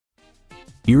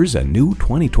Here's a new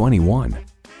 2021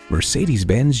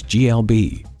 Mercedes-Benz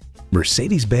GLB.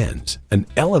 Mercedes-Benz, an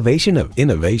elevation of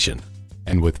innovation.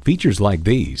 And with features like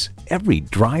these, every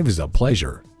drive is a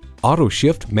pleasure. Auto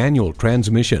shift manual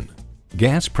transmission,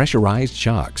 gas pressurized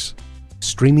shocks,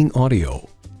 streaming audio,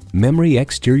 memory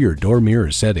exterior door mirror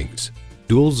settings,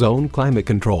 dual zone climate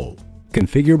control,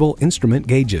 configurable instrument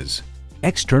gauges,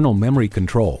 external memory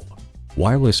control,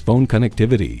 wireless phone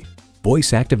connectivity,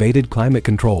 voice activated climate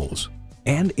controls,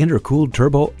 and intercooled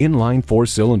turbo inline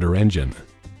 4-cylinder engine.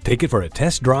 Take it for a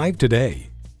test drive today.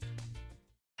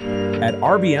 At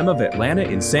RBM of Atlanta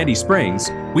in Sandy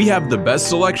Springs, we have the best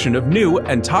selection of new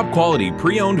and top quality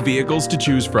pre-owned vehicles to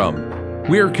choose from.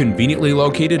 We are conveniently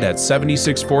located at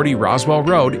 7640 Roswell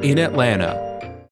Road in Atlanta.